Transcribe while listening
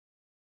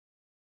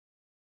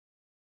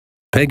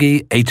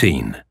Peggy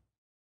 18.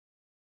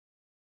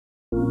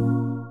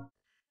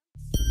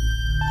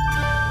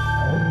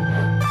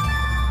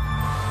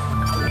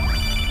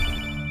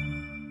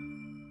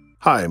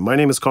 Hi, my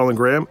name is Colin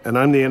Graham, and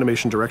I'm the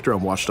animation director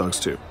on Watch Dogs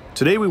 2.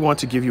 Today we want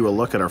to give you a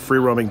look at our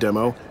free-roaming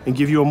demo and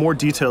give you a more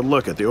detailed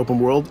look at the open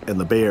world and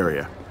the Bay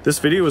Area. This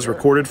video is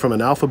recorded from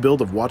an alpha build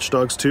of Watch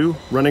Dogs 2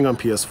 running on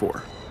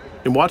PS4.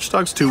 In Watch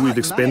Dogs 2, we've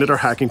expanded our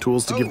hacking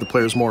tools to give the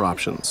players more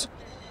options.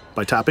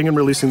 By tapping and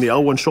releasing the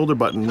L1 shoulder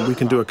button, we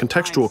can do a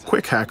contextual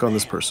quick hack on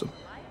this person.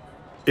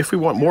 If we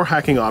want more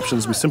hacking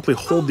options, we simply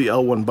hold the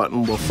L1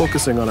 button while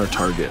focusing on our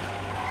target.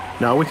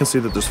 Now we can see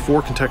that there's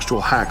 4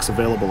 contextual hacks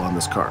available on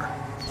this car.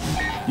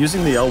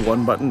 Using the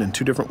L1 button in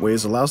 2 different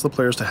ways allows the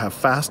players to have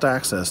fast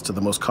access to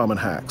the most common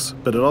hacks,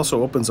 but it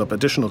also opens up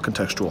additional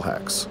contextual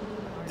hacks.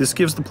 This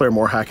gives the player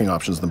more hacking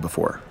options than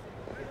before.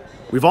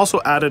 We've also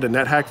added a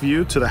NetHack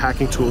view to the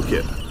hacking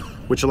toolkit,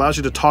 which allows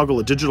you to toggle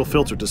a digital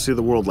filter to see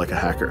the world like a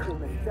hacker.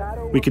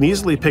 We can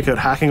easily pick out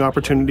hacking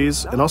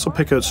opportunities and also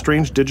pick out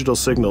strange digital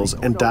signals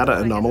and data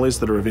anomalies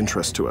that are of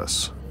interest to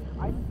us.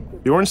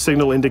 The orange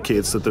signal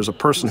indicates that there's a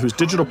person whose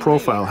digital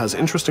profile has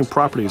interesting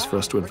properties for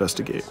us to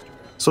investigate.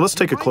 So let's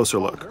take a closer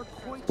look.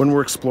 When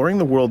we're exploring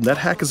the world,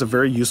 NetHack is a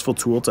very useful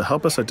tool to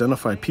help us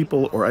identify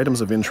people or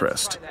items of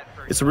interest.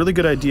 It's a really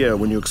good idea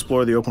when you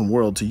explore the open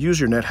world to use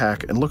your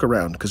NetHack and look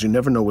around, because you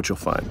never know what you'll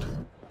find.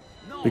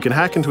 We can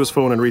hack into his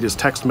phone and read his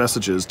text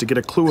messages to get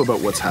a clue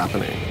about what's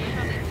happening.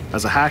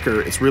 As a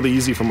hacker, it's really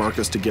easy for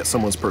Marcus to get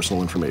someone's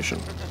personal information.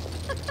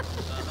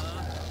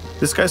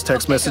 This guy's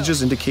text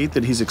messages indicate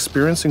that he's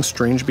experiencing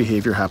strange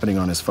behavior happening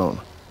on his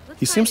phone.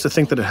 He seems to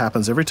think that it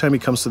happens every time he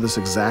comes to this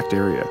exact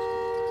area.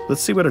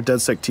 Let's see what our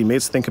Dedsec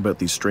teammates think about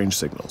these strange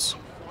signals.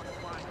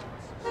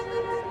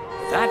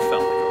 That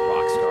felt like a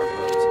rock star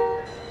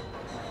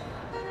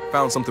pose.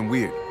 Found something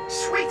weird.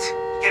 Sweet!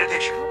 Get a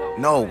picture.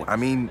 No, I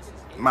mean,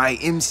 my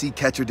MC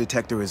catcher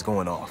detector is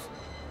going off.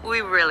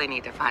 We really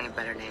need to find a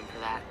better name for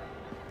that.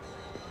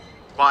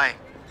 Why?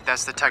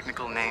 That's the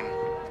technical name.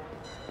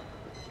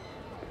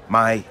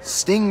 My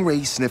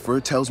stingray sniffer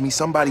tells me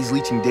somebody's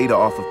leeching data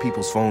off of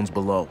people's phones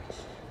below.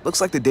 Looks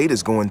like the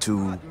data's going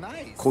to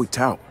Coit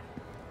Tower.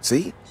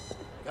 See?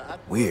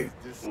 Weird.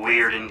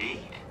 Weird indeed.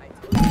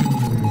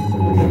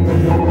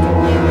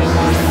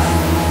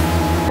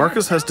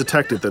 Marcus has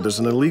detected that there's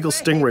an illegal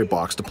stingray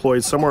box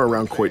deployed somewhere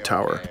around Coit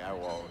Tower.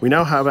 We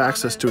now have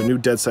access to a new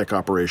Dedsec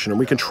operation, and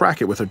we can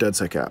track it with our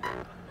Dedsec app.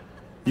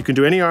 You can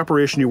do any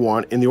operation you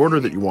want in the order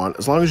that you want,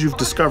 as long as you've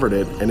discovered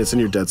it and it's in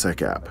your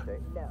Dedsec app.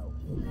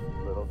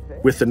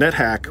 With the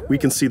NetHack, we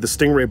can see the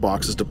stingray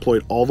box is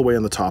deployed all the way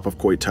on the top of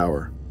Coit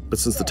Tower. But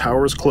since the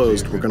tower is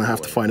closed, we're going to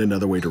have to find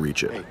another way to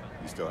reach it. Hey,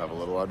 you still have a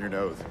little on your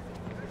nose.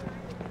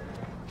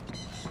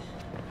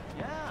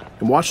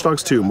 In Watch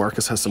Dogs 2,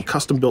 Marcus has some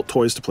custom-built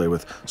toys to play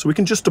with, so we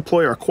can just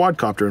deploy our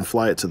quadcopter and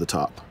fly it to the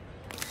top.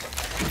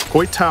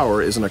 Coit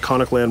Tower is an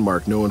iconic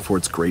landmark known for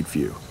its great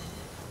view.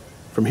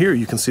 From here,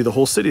 you can see the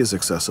whole city is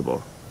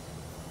accessible.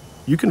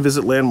 You can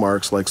visit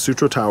landmarks like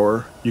Sutro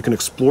Tower, you can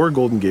explore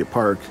Golden Gate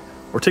Park,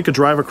 or take a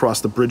drive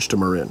across the bridge to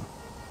Marin.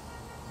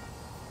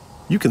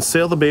 You can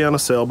sail the bay on a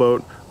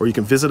sailboat, or you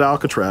can visit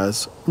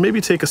Alcatraz, or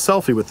maybe take a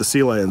selfie with the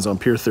sea lions on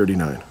Pier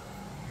 39.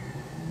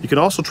 You can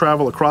also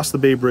travel across the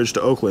Bay Bridge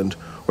to Oakland,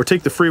 or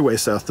take the freeway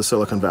south to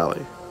Silicon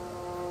Valley.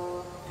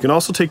 You can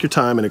also take your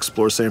time and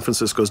explore San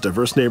Francisco's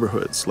diverse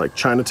neighborhoods like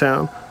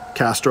Chinatown,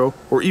 Castro,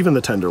 or even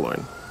the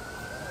Tenderloin.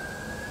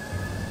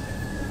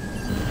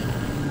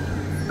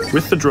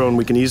 With the drone,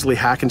 we can easily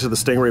hack into the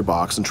stingray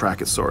box and track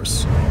its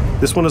source.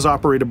 This one is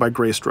operated by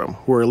Greystrom,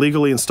 who are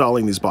illegally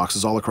installing these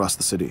boxes all across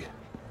the city.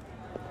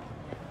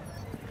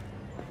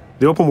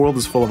 The open world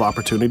is full of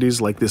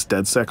opportunities like this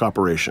Dedsec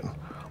operation.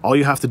 All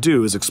you have to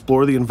do is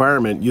explore the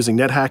environment using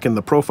NetHack and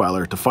the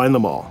profiler to find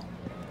them all.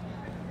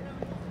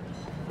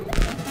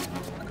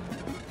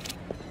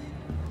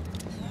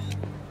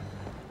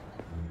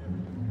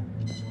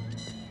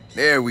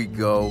 There we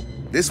go.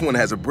 This one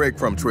has a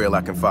breadcrumb trail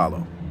I can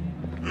follow.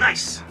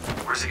 Nice.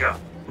 Where's it go?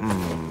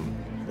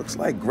 Looks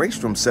like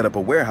Greystrom set up a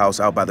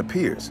warehouse out by the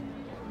piers.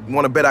 You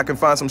wanna bet I can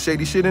find some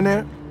shady shit in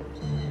there?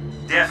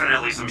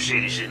 Definitely some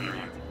shady shit in there.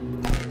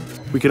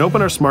 We can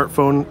open our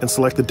smartphone and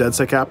select the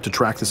Dedsec app to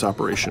track this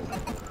operation.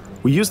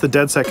 We use the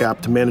Dedsec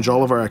app to manage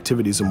all of our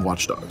activities in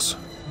Watch Dogs.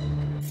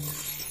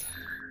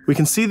 We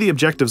can see the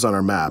objectives on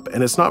our map,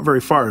 and it's not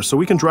very far, so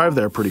we can drive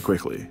there pretty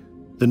quickly.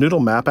 The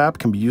Noodle Map app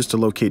can be used to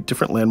locate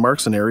different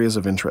landmarks and areas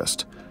of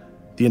interest.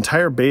 The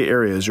entire Bay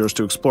Area is yours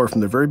to explore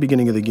from the very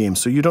beginning of the game,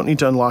 so you don't need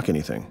to unlock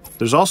anything.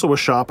 There's also a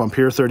shop on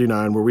Pier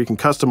 39 where we can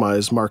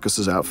customize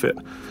Marcus's outfit,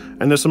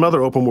 and there's some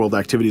other open world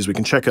activities we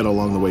can check out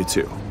along the way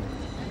too.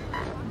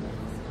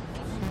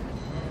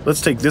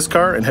 Let's take this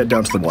car and head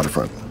down to the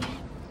waterfront.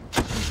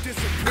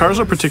 Cars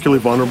are particularly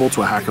vulnerable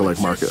to a hacker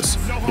like Marcus,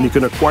 and you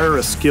can acquire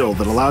a skill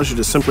that allows you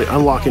to simply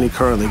unlock any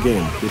car in the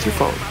game with your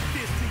phone.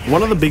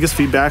 One of the biggest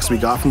feedbacks we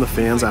got from the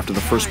fans after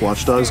the first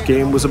Watch Dogs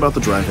game was about the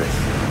driving.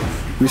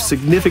 We've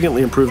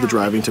significantly improved the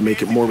driving to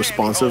make it more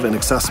responsive and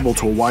accessible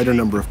to a wider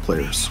number of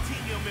players.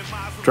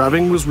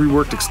 Driving was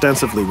reworked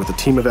extensively with a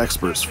team of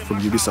experts from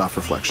Ubisoft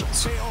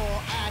Reflections.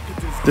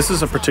 This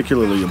is a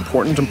particularly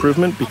important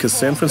improvement because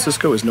San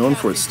Francisco is known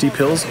for its steep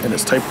hills and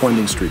its tight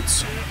winding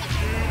streets.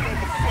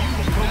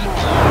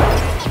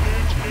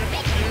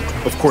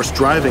 Of course,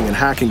 driving and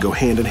hacking go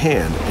hand in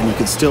hand, and you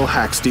can still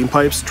hack steam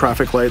pipes,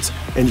 traffic lights,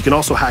 and you can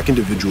also hack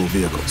individual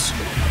vehicles.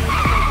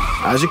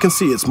 As you can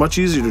see, it's much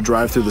easier to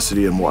drive through the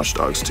city in Watch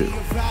Dogs 2.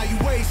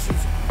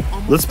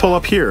 Let's pull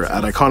up here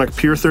at iconic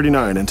Pier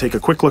 39 and take a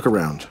quick look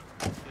around.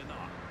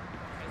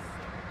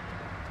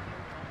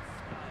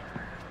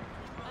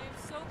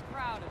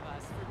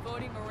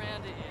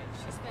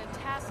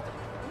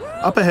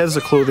 Up ahead is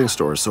a clothing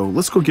store, so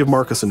let's go give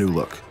Marcus a new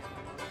look.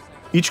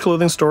 Each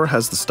clothing store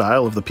has the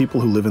style of the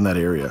people who live in that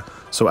area,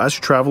 so as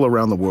you travel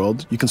around the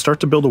world, you can start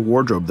to build a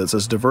wardrobe that's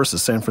as diverse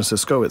as San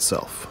Francisco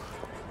itself.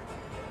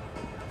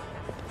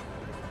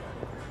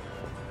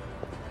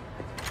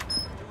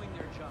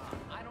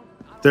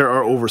 There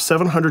are over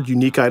 700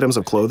 unique items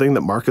of clothing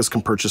that Marcus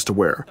can purchase to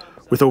wear,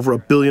 with over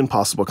 1 billion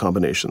possible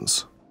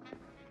combinations.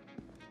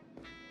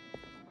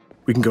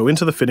 We can go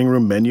into the fitting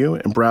room menu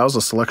and browse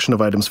a selection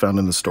of items found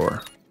in the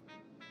store.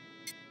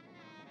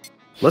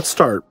 Let's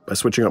start by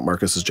switching up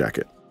Marcus's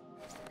jacket.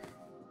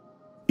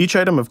 Each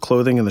item of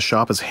clothing in the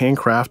shop is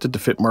handcrafted to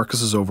fit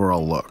Marcus's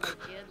overall look.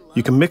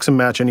 You can mix and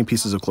match any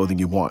pieces of clothing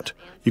you want.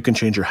 You can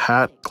change your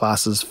hat,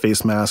 glasses,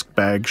 face mask,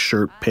 bag,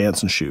 shirt,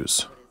 pants, and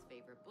shoes.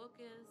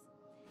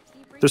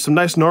 There's some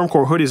nice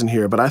normcore hoodies in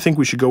here, but I think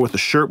we should go with the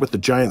shirt with the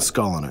giant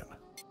skull on it.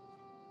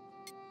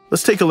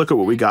 Let's take a look at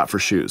what we got for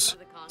shoes.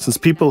 Since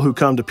people who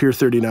come to Pier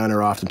 39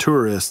 are often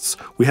tourists,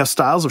 we have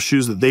styles of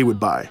shoes that they would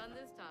buy.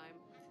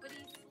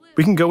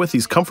 We can go with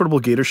these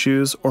comfortable gator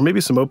shoes or maybe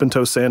some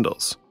open-toe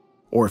sandals.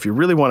 Or if you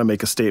really want to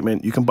make a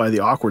statement, you can buy the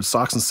awkward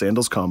socks and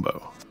sandals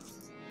combo.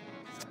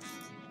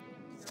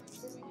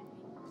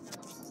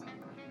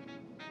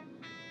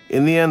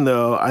 In the end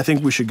though, I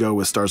think we should go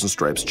with Stars and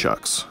Stripes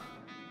Chucks.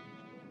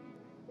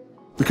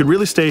 We could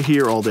really stay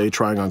here all day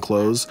trying on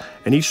clothes,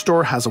 and each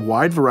store has a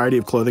wide variety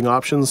of clothing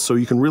options so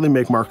you can really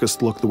make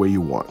Marcus look the way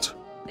you want.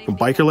 From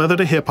biker leather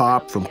to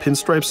hip-hop, from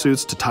pinstripe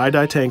suits to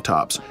tie-dye tank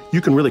tops,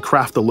 you can really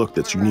craft the look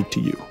that's unique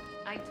to you.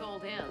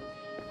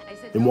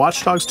 In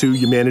Watch Dogs 2,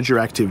 you manage your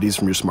activities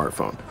from your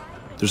smartphone.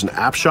 There's an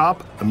app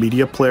shop, a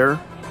media player,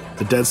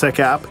 the Dedsec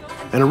app,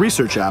 and a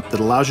research app that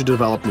allows you to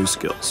develop new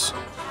skills.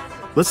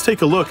 Let's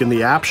take a look in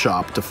the app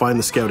shop to find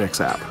the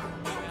ctOS app.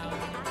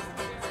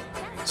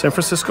 San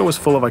Francisco is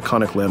full of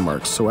iconic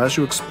landmarks, so as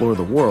you explore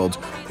the world,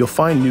 you'll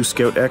find new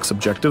ctOS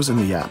objectives in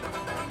the app.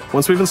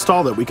 Once we've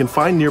installed it, we can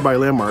find nearby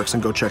landmarks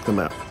and go check them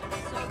out.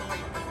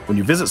 When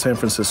you visit San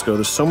Francisco,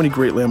 there's so many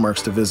great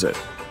landmarks to visit.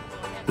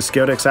 The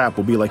ctOS app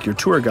will be like your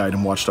tour guide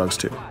in Watch Dogs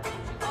 2.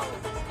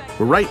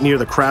 We're right near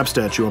the crab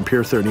statue on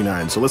Pier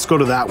 39, so let's go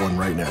to that one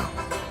right now.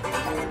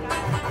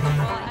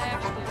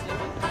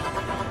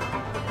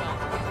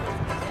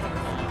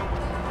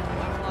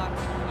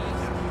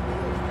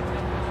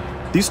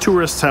 These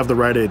tourists have the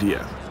right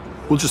idea.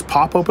 We'll just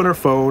pop open our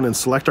phone and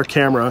select our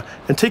camera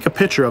and take a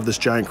picture of this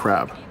giant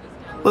crab.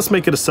 Let's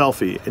make it a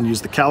selfie and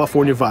use the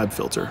California Vibe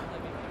filter.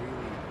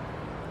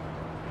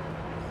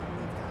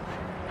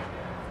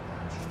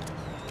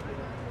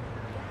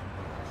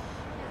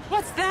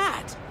 What's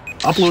that?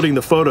 Uploading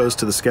the photos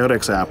to the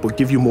ctOS app will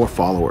give you more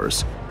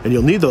followers, and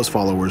you'll need those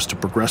followers to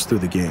progress through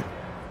the game.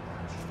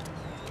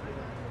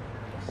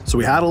 So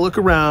we had a look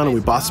around and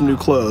we bought some new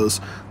clothes,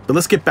 but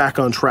let's get back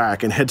on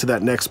track and head to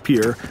that next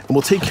pier, and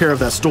we'll take care of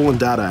that stolen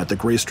data at the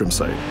Greystrom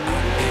site.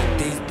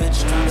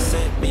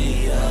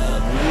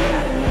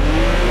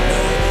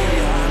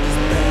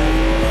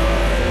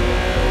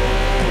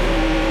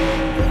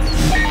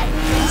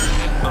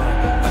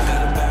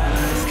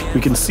 We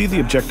can see the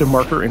objective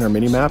marker in our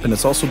minimap, and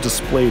it's also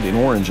displayed in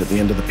orange at the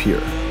end of the pier.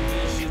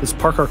 Let's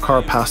park our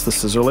car past the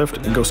scissor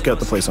lift and go scout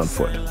the place on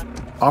foot.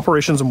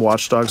 Operations in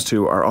Watch Dogs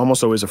 2 are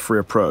almost always a free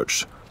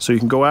approach, so you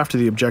can go after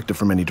the objective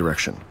from any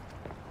direction.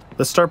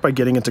 Let's start by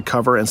getting into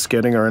cover and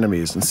scouting our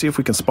enemies and see if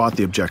we can spot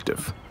the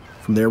objective.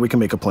 From there we can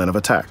make a plan of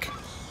attack.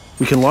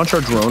 We can launch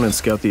our drone and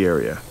scout the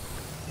area.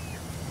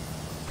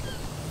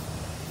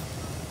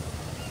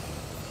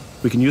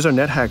 We can use our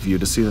net hack view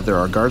to see that there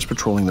are guards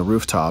patrolling the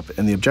rooftop,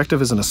 and the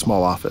objective is in a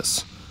small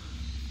office.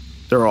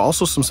 There are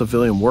also some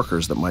civilian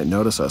workers that might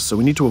notice us, so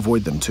we need to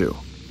avoid them too.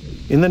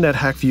 In the net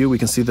hack view, we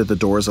can see that the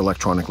door is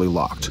electronically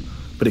locked,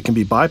 but it can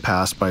be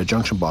bypassed by a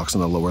junction box on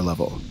the lower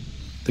level.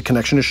 The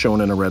connection is shown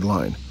in a red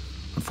line.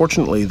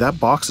 Unfortunately, that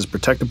box is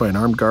protected by an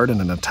armed guard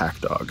and an attack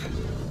dog.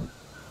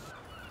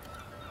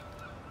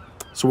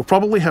 So we'll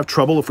probably have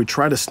trouble if we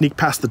try to sneak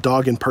past the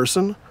dog in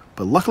person,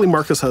 but luckily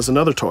Marcus has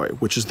another toy,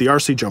 which is the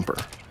RC jumper.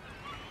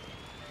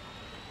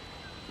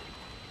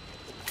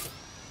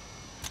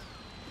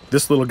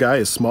 This little guy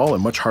is small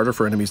and much harder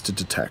for enemies to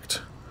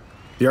detect.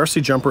 The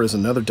RC jumper is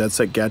another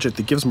Dedsec gadget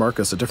that gives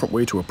Marcus a different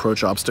way to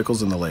approach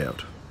obstacles in the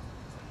layout.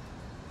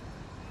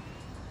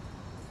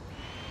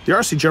 The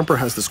RC jumper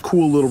has this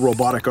cool little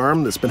robotic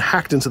arm that's been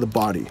hacked into the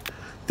body.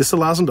 This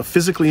allows him to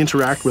physically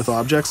interact with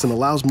objects and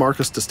allows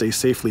Marcus to stay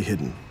safely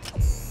hidden.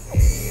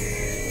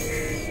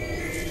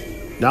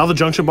 Now the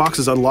junction box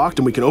is unlocked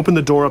and we can open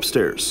the door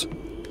upstairs.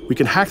 We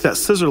can hack that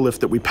scissor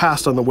lift that we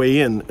passed on the way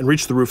in and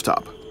reach the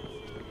rooftop.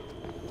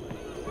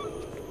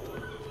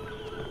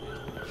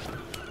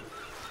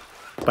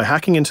 By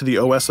hacking into the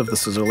OS of the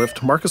scissor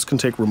lift, Marcus can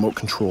take remote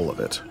control of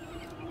it.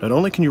 Not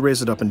only can you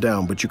raise it up and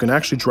down, but you can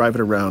actually drive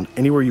it around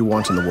anywhere you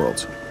want in the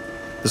world.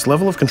 This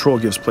level of control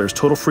gives players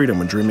total freedom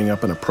when dreaming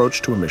up an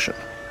approach to a mission.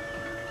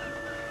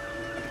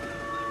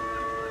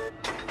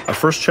 Our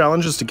first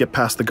challenge is to get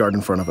past the guard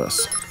in front of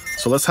us.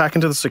 So let's hack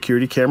into the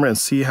security camera and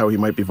see how he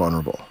might be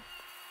vulnerable.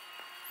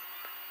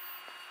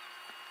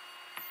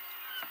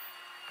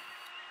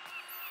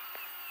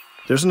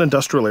 There's an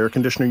industrial air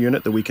conditioner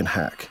unit that we can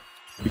hack.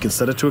 We can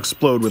set it to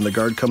explode when the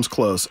guard comes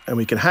close, and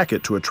we can hack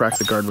it to attract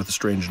the guard with a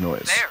strange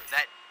noise.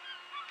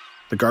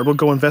 The guard will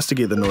go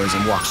investigate the noise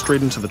and walk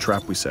straight into the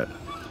trap we set.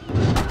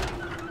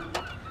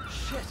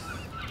 Shit.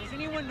 Does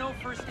anyone know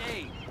first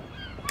aid?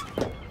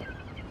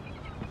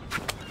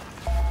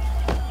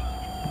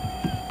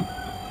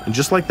 And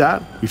just like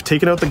that, we've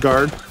taken out the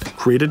guard,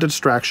 created a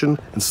distraction,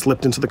 and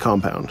slipped into the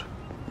compound.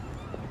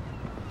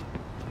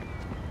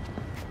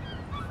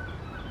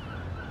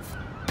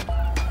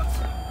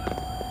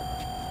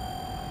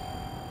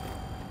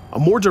 A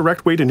more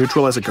direct way to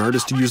neutralize a guard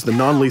is to use the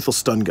non-lethal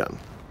stun gun.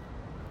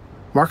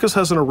 Marcus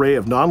has an array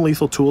of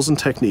non-lethal tools and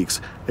techniques,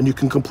 and you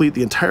can complete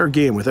the entire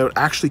game without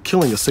actually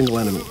killing a single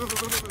enemy.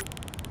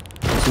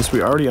 Since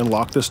we already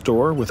unlocked this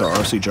door with our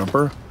RC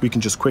jumper, we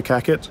can just quick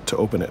hack it to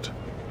open it.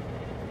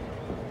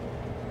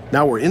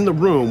 Now we're in the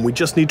room, we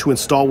just need to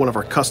install one of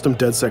our custom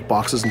Dedsec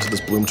boxes into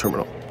this Bloom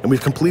terminal, and we've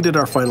completed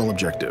our final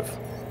objective.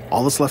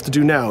 All that's left to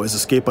do now is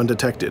escape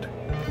undetected.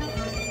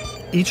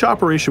 Each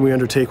operation we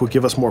undertake will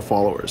give us more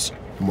followers.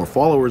 And more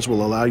followers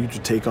will allow you to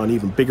take on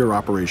even bigger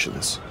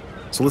operations.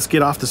 So let's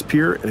get off this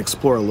pier and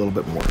explore a little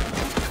bit more.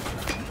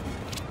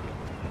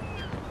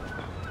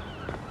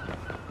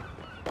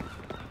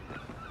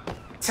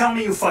 Tell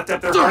me you fucked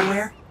up their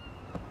hardware?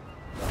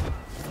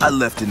 I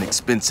left an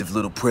expensive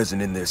little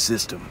present in their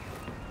system,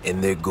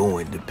 and they're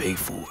going to pay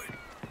for it.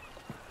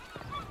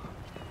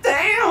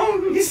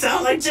 Damn, you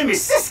sound like Jimmy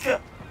Siska.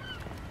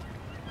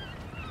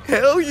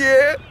 Hell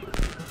yeah!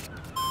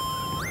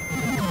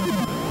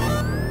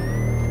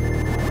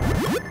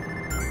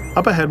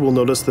 Up ahead, we'll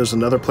notice there's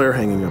another player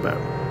hanging about.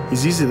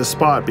 He's easy to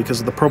spot because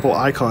of the purple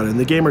icon and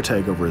the gamer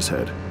tag over his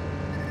head.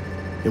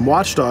 In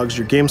Watch Dogs,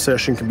 your game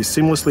session can be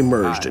seamlessly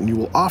merged, and you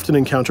will often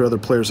encounter other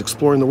players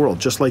exploring the world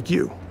just like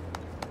you.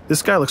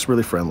 This guy looks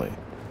really friendly.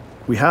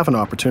 We have an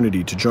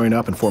opportunity to join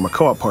up and form a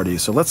co-op party,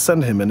 so let's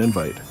send him an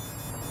invite.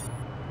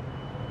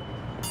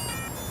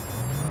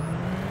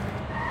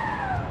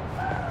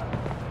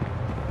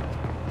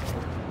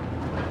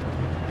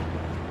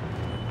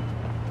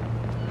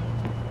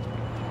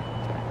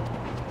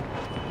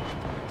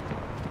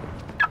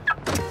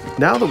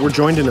 Now that we're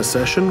joined in a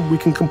session, we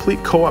can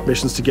complete co-op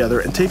missions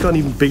together and take on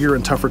even bigger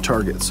and tougher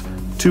targets.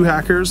 2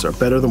 hackers are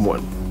better than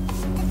 1.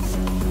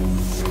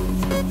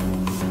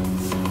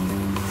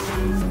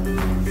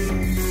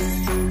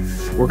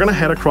 We're gonna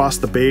head across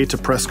the bay to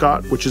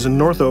Prescott, which is in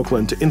North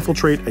Oakland, to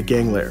infiltrate a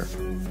gang lair.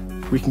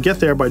 We can get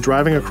there by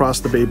driving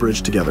across the Bay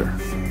Bridge together.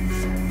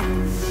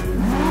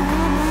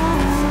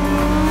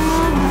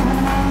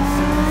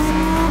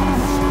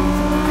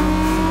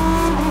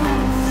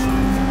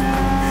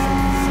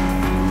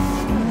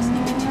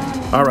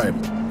 Alright,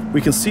 we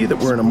can see that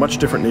we're in a much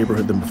different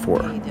neighborhood than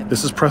before.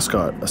 This is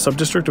Prescott, a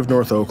subdistrict of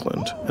North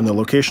Oakland, and the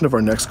location of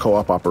our next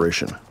co-op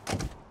operation.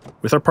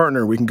 With our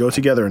partner, we can go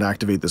together and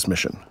activate this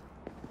mission.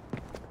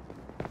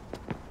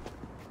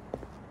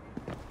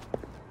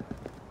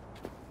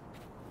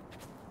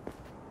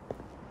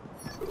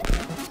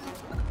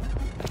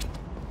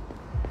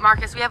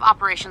 Marcus, we have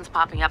operations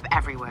popping up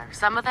everywhere.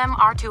 Some of them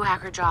are 2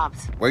 hacker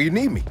jobs. Where you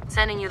need me?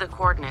 Sending you the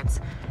coordinates.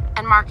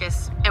 And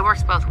Marcus, it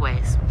works both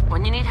ways.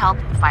 When you need help,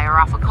 fire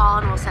off a call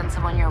and we'll send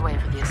someone your way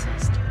for the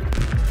assist.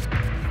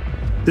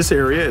 This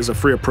area is a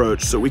free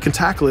approach, so we can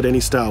tackle it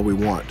any style we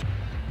want.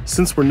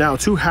 Since we're now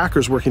 2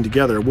 hackers working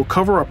together, we'll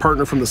cover our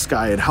partner from the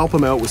sky and help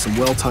him out with some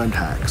well-timed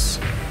hacks.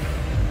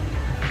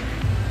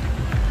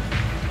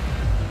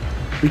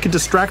 We can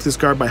distract this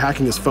guard by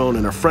hacking his phone,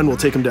 and our friend will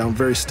take him down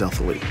very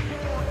stealthily.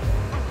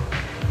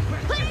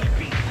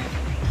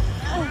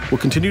 We'll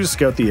continue to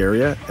scout the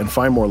area and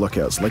find more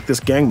lookouts, like this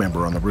gang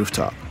member on the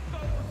rooftop.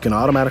 We can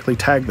automatically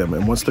tag them,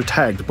 and once they're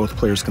tagged, both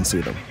players can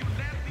see them.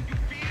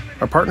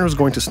 Our partner is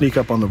going to sneak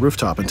up on the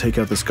rooftop and take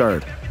out this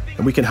guard,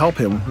 and we can help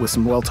him with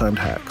some well-timed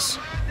hacks.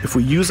 If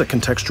we use a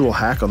contextual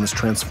hack on this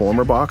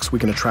transformer box, we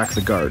can attract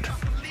the guard.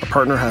 Our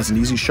partner has an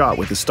easy shot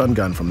with his stun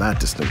gun from that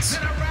distance.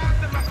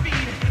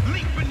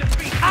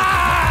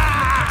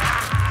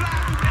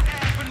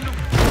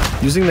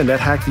 Using the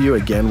NetHack view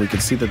again, we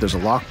can see that there's a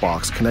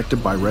lockbox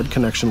connected by red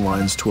connection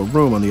lines to a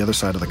room on the other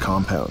side of the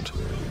compound.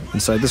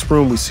 Inside this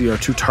room, we see our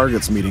 2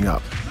 targets meeting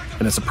up,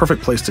 and it's a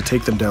perfect place to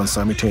take them down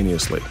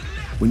simultaneously.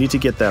 We need to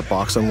get that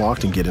box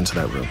unlocked and get into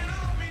that room.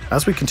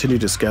 As we continue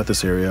to scout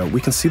this area,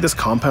 we can see this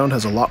compound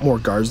has a lot more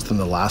guards than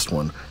the last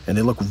one, and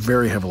they look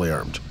very heavily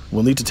armed.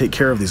 We'll need to take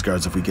care of these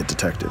guards if we get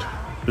detected.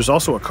 There's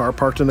also a car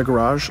parked in the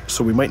garage,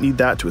 so we might need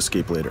that to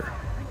escape later.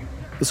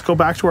 Let's go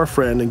back to our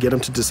friend and get him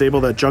to disable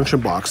that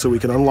junction box so we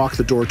can unlock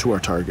the door to our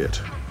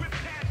target.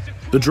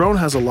 The drone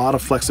has a lot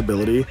of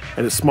flexibility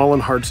and it's small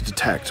and hard to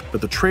detect,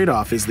 but the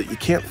trade-off is that you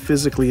can't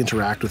physically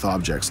interact with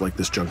objects like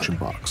this junction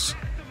box.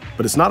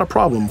 But it's not a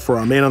problem for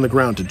our man on the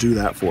ground to do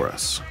that for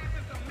us.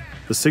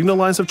 The signal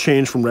lines have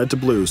changed from red to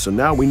blue, so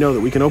now we know that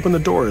we can open the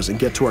doors and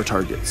get to our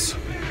targets.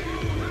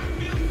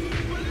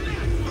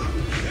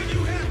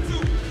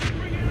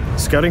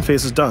 Scouting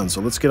phase is done,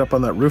 so let's get up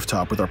on that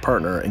rooftop with our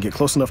partner and get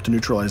close enough to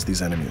neutralize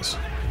these enemies.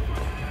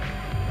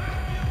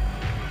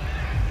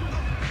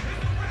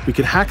 We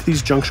can hack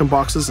these junction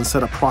boxes and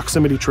set a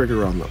proximity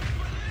trigger on them.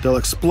 They'll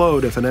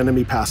explode if an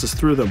enemy passes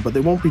through them, but they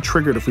won't be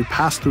triggered if we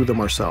pass through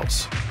them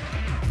ourselves.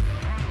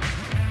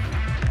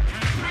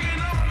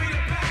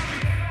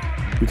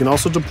 We can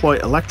also deploy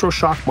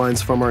electroshock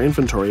mines from our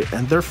inventory,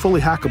 and they're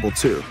fully hackable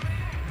too.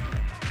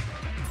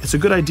 It's a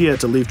good idea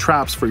to leave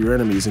traps for your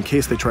enemies in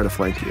case they try to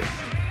flank you.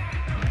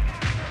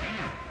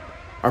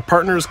 Our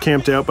partner is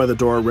camped out by the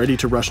door ready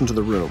to rush into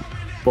the room,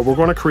 but we're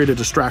going to create a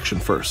distraction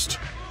first.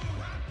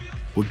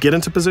 We'll get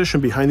into position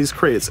behind these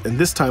crates, and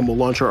this time we'll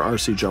launch our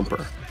RC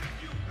jumper.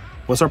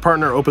 Once our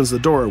partner opens the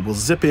door, we'll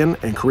zip in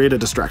and create a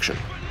distraction.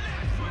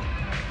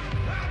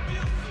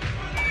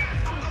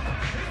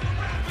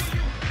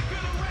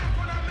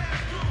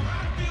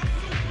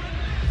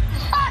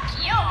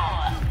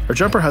 Our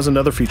jumper has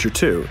another feature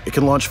too. It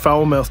can launch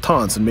foul-mouthed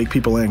taunts and make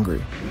people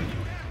angry.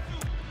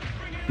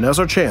 Now's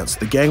our chance.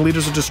 The gang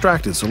leaders are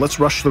distracted, so let's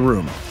rush the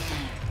room.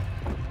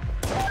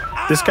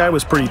 This guy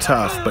was pretty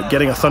tough, but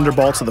getting a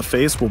thunderbolt to the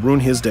face will ruin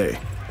his day.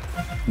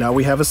 Now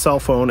we have a cell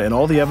phone and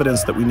all the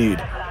evidence that we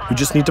need. We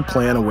just need to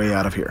plan a way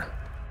out of here.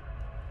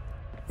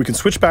 We can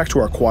switch back to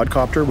our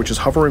quadcopter, which is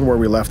hovering where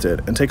we left it,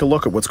 and take a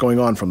look at what's going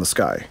on from the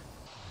sky.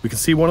 We can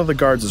see one of the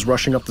guards is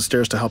rushing up the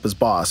stairs to help his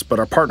boss, but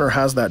our partner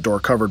has that door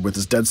covered with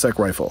his Dedsec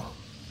rifle.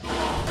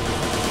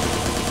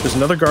 There's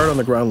another guard on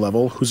the ground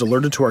level who's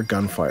alerted to our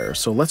gunfire,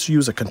 so let's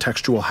use a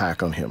contextual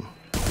hack on him.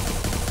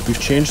 We've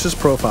changed his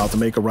profile to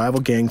make a rival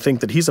gang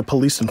think that he's a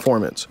police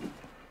informant.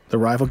 The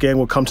rival gang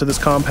will come to this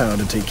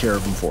compound and take care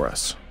of him for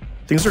us.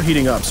 Things are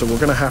heating up, so we're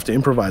going to have to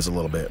improvise a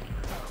little bit.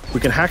 We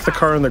can hack the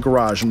car in the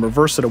garage and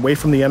reverse it away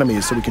from the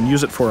enemies so we can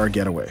use it for our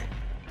getaway.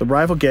 The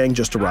rival gang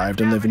just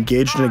arrived and they've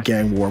engaged in a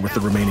gang war with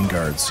the remaining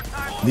guards.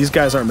 These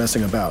guys aren't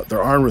messing about,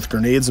 they're armed with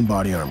grenades and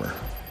body armor.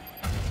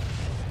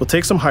 We'll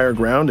take some higher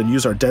ground and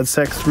use our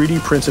Dedsec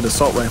 3D printed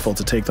assault rifle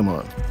to take them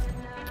on.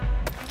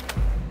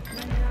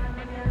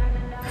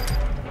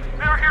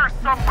 They're here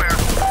somewhere.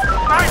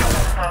 Find them.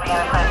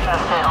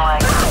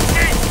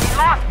 Hey, he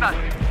lost us.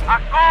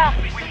 A call.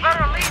 We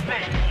better leave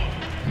it.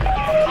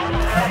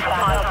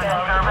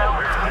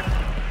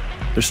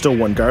 There's still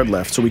one guard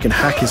left, so we can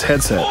hack his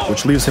headset,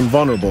 which leaves him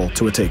vulnerable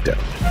to a takedown.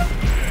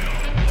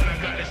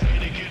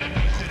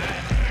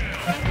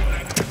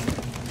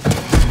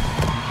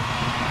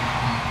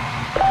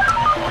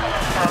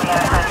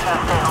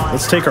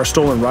 Let's take our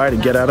stolen ride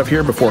and get out of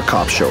here before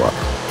cops show up.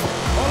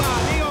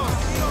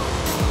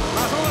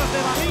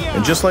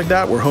 And just like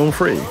that, we're home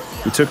free.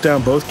 We took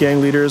down both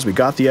gang leaders, we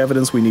got the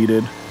evidence we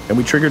needed, and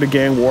we triggered a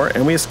gang war,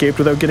 and we escaped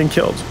without getting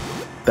killed.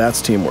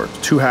 That's teamwork.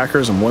 2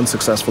 hackers and 1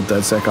 successful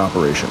Dedsec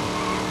operation.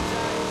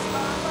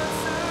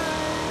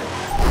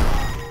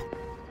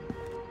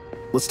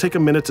 Let's take a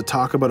minute to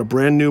talk about a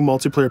brand new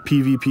multiplayer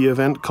PvP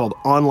event called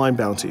Online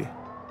Bounty.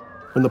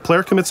 When the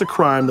player commits a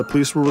crime, the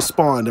police will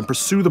respond and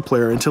pursue the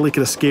player until he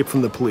can escape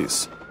from the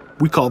police.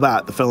 We call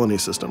that the felony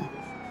system.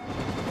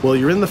 While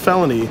you're in the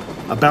felony,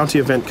 a bounty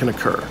event can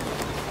occur.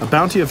 A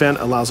bounty event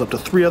allows up to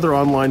 3 other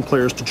online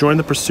players to join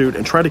the pursuit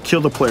and try to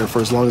kill the player for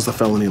as long as the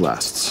felony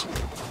lasts.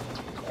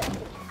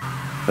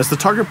 As the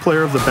target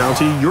player of the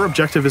bounty, your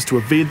objective is to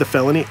evade the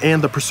felony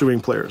and the pursuing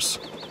players.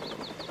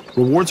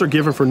 Rewards are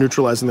given for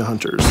neutralizing the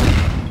hunters.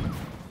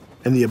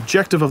 And the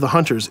objective of the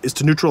hunters is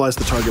to neutralize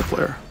the target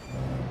player.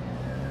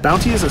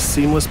 Bounty is a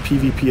seamless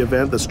PvP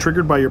event that's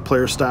triggered by your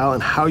player style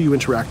and how you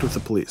interact with the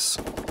police.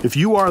 If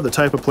you are the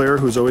type of player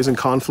who's always in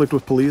conflict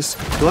with police,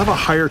 you'll have a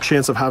higher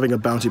chance of having a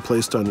bounty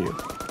placed on you.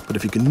 But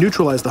if you can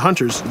neutralize the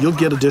hunters, you'll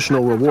get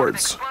additional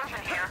rewards.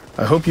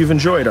 I hope you've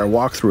enjoyed our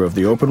walkthrough of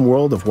the open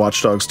world of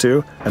Watch Dogs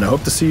 2, and I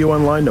hope to see you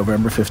online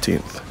November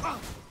 15th.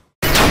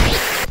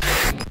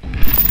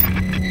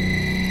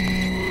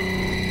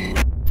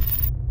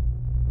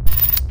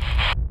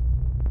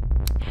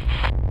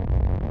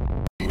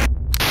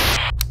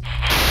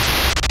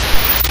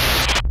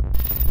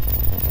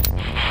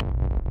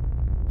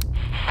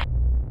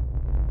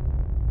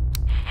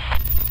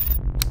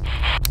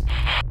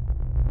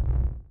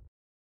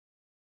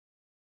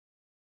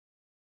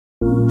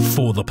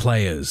 For the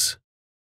players.